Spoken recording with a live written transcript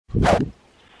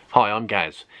Hi, I'm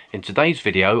Gaz. In today's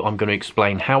video I'm going to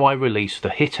explain how I released the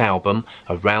hit album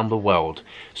around the world,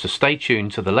 so stay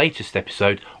tuned to the latest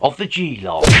episode of the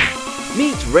G-Log.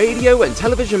 Meet radio and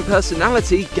television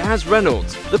personality Gaz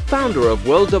Reynolds, the founder of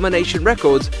World Domination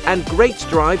Records and Great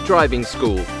Drive Driving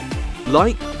School.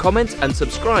 Like, comment and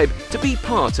subscribe to be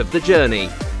part of the journey.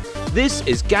 This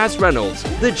is Gaz Reynolds,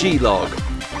 the G-Log.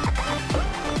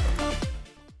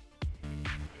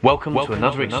 Welcome to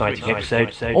another exciting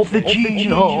episode of the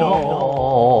G-Log.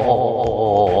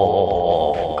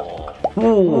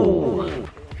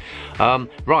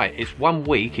 Right, it's 1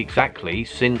 week exactly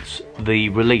since the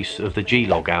release of the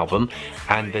G-Log album,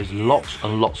 and there's lots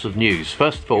and lots of news.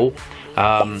 First of all,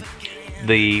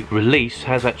 the release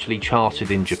has actually charted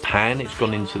in Japan. It's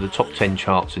gone into the top 10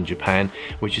 charts in Japan,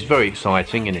 which is very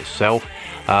exciting in itself,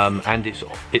 and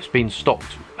it's been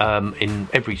stocked in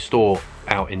every store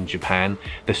out in Japan.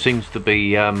 There seems to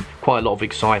be quite a lot of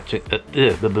excitement.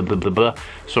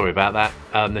 Sorry about that.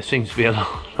 There seems to be a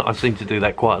lot. I seem to do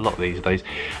that quite a lot these days.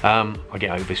 I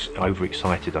get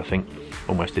overexcited, I think.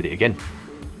 Almost did it again.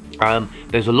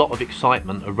 There's a lot of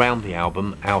excitement around the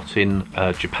album out in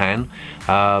Japan,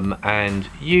 and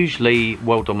usually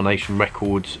World Domination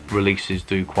Records releases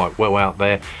do quite well out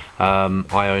there.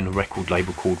 I own a record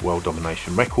label called World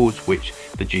Domination Records, which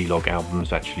the G-Log album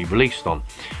is actually released on.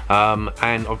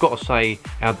 And I've got to say,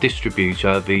 our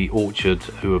distributor, The Orchard,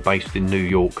 who are based in New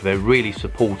York, they're really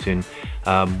supporting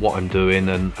what I'm doing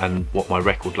and what my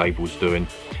record label's doing.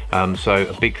 So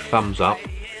a big thumbs up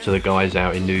to the guys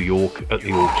out in New York at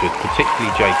The Orchard,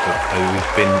 particularly Jacob,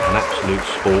 who's been an absolute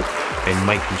sport in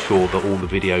making sure that all the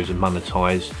videos are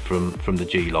monetised from the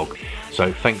G-Log.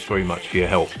 So thanks very much for your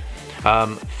help.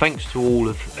 Thanks to all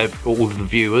of the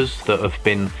viewers that have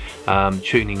been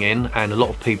tuning in, and a lot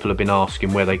of people have been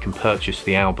asking where they can purchase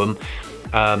the album.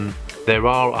 There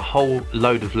are a whole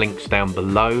load of links down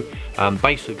below.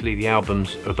 Basically the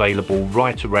album's available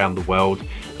right around the world,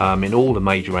 in all the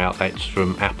major outlets,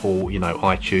 from Apple,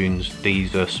 iTunes,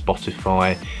 Deezer,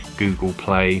 Spotify, Google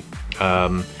Play,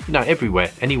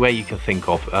 everywhere, anywhere you can think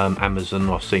of. Amazon,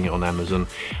 I've seen it on Amazon,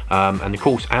 and of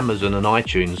course Amazon and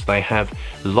iTunes, they have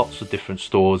lots of different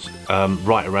stores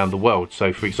right around the world.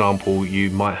 So for example,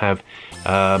 you might have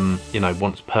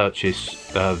want to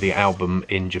purchase the album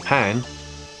in Japan,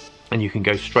 and you can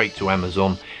go straight to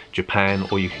Amazon Japan,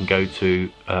 or you can go to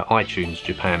iTunes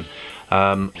Japan.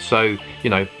 So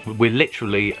we're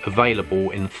literally available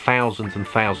in thousands and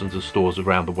thousands of stores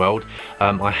around the world.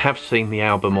 I have seen the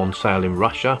album on sale in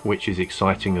Russia, which is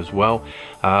exciting as well,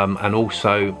 and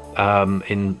also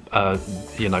in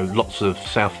lots of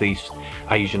Southeast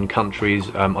Asian countries.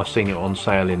 I've seen it on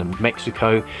sale in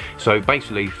Mexico. So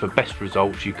basically, for best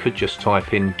results, you could just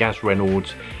type in Gaz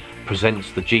Reynolds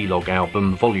presents the G-Log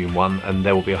album volume 1, and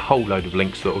there will be a whole load of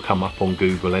links that will come up on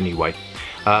Google anyway.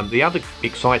 The other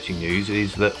exciting news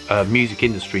is that Music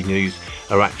Industry News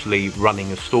are actually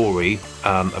running a story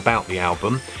about the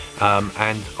album,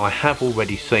 and I have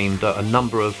already seen that a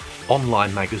number of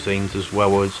online magazines, as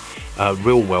well as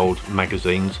real world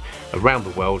magazines around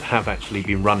the world, have actually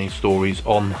been running stories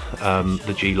on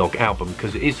the G-Log album,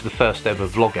 because it is the first ever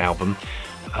vlog album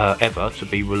ever to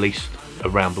be released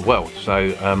around the world.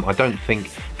 So I don't think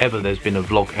ever there's been a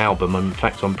vlog album. In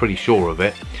fact, I'm pretty sure of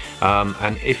it.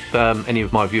 And if any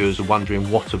of my viewers are wondering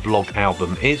what a vlog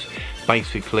album is,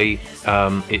 basically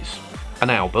it's an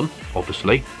album,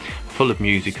 obviously, full of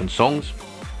music and songs,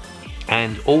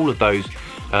 and all of those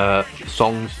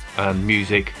songs and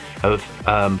music have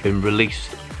been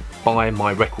released by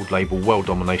my record label World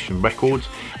Domination Records,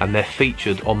 and they're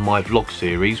featured on my vlog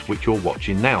series, which you're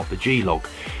watching now, the G-Log.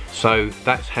 So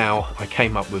that's how I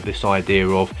came up with this idea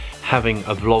of having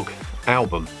a vlog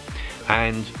album.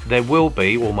 And there will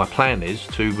be, or my plan is,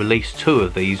 to release 2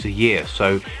 of these a year,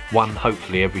 so one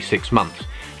hopefully every 6 months.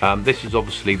 This is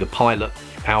obviously the pilot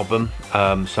album,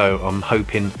 so I'm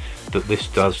hoping that this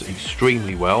does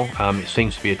extremely well. It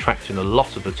seems to be attracting a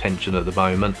lot of attention at the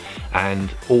moment, and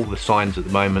all the signs at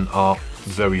the moment are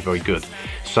very, very good.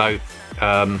 So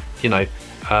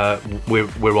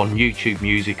we're on YouTube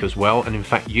Music as well, and in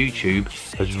fact YouTube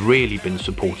has really been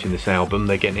supporting this album.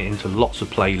 They're getting it into lots of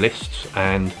playlists,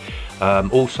 and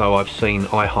also I've seen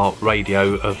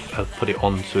iHeartRadio have put it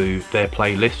onto their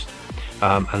playlist,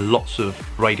 and lots of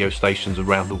radio stations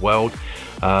around the world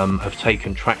have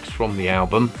taken tracks from the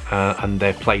album and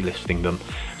they're playlisting them.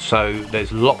 So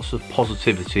there's lots of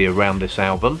positivity around this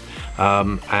album,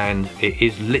 and it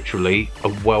is literally a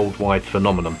worldwide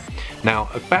phenomenon. Now,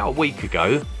 about a week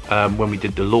ago, when we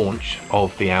did the launch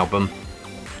of the album,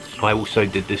 I also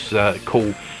did this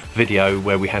cool video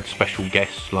where we had special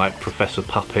guests like Professor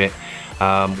Puppet,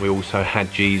 We also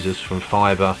had Jesus from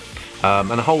Fiverr,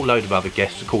 and a whole load of other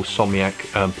guests. Of course,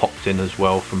 Somiak popped in as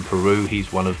well from Peru.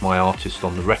 He's one of my artists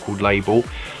on the record label,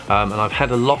 and I've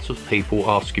had a lot of people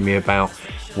asking me about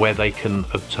where they can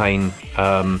obtain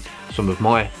some of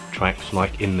my tracks,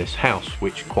 like In This House,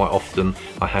 which quite often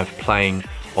I have playing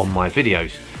on my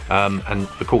videos, and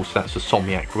of course that's a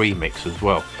Somiak remix as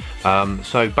well.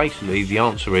 So basically the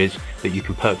answer is that you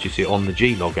can purchase it on the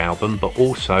G-Log album, but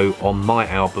also on my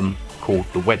album called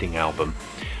The Wedding Album.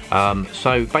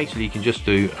 So basically you can just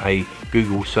do a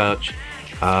Google search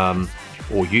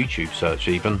or YouTube search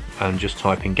even, and just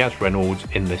type in Gaz Reynolds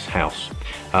In This House,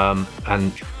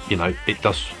 and you know, it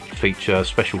does feature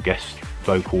special guest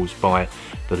vocals by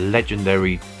the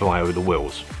legendary Fly Over the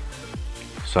Wheels.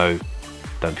 So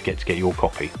don't forget to get your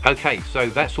copy. Okay, so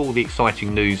that's all the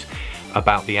exciting news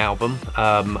about the album.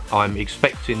 I'm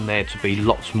expecting there to be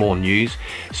lots more news,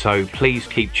 so please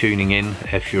keep tuning in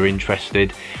if you're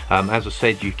interested. As I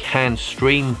said, you can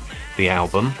stream the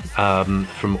album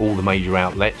from all the major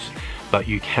outlets, but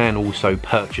you can also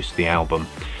purchase the album.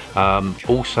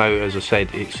 Also, as I said,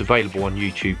 it's available on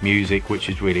YouTube Music, which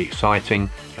is really exciting.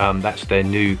 That's their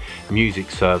new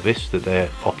music service that they're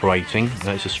operating.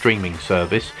 It's a streaming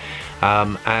service,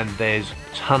 and there's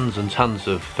tons and tons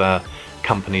of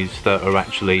companies that are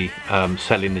actually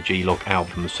selling the G-Log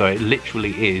album, so it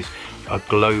literally is a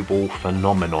global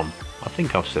phenomenon. I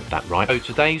think I've said that right. So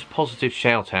today's positive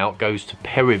shout out goes to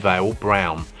Perivale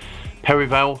Brown.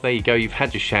 Perivale, there you go, you've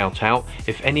had your shout out.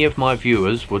 If any of my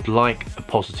viewers would like a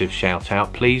positive shout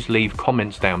out, please leave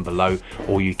comments down below,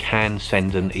 or you can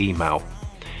send an email.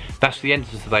 That's the end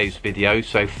of today's video,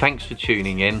 so thanks for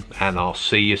tuning in, and I'll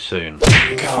see you soon.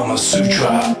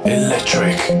 Kamasutra,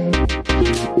 electric.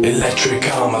 Electric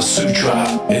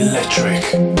Kamasutra, electric.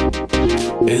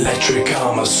 Electric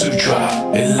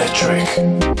Kamasutra, electric.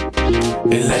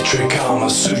 Electric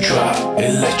Kamasutra,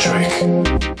 electric.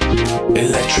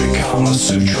 Electric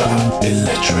Kamasutra,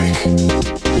 electric.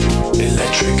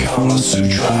 Electric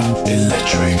Kamasutra,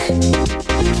 electric.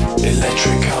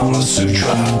 Electric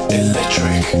Kamasutra,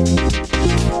 electric.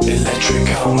 Electric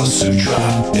Kamasutra,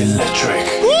 electric.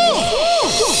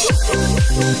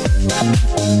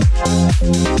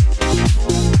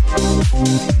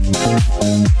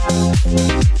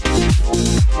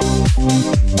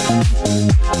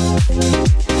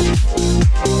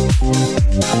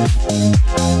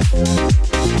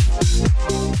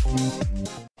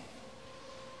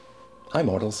 Hi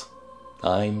mortals,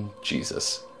 I'm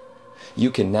Jesus.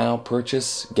 You can now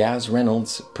purchase Gaz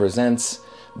Reynolds Presents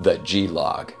The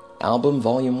G-Log Album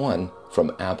Volume 1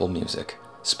 from Apple Music,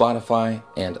 Spotify,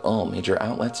 and all major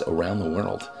outlets around the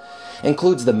world.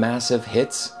 Includes the massive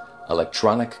hits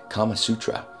Electronic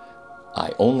Kamasutra,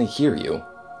 I Only Hear You,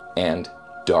 and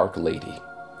Dark Lady.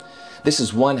 This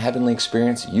is one heavenly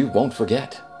experience you won't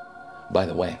forget. By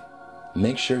the way,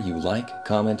 make sure you like,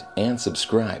 comment, and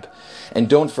subscribe. And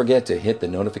don't forget to hit the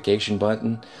notification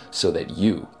button so that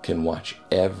you can watch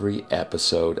every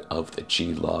episode of the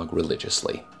G-Log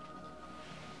religiously.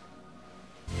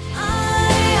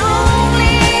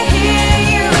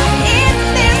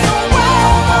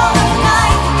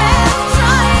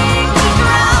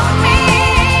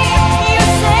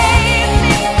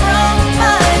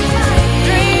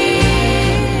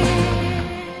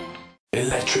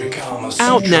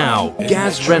 Out now,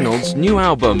 Gaz Reynolds' new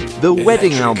album, The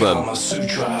Wedding Album,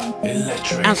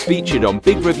 as featured on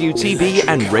Big Review TV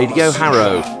and Radio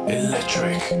Harrow.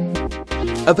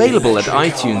 Available at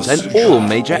iTunes and all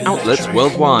major outlets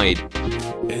worldwide.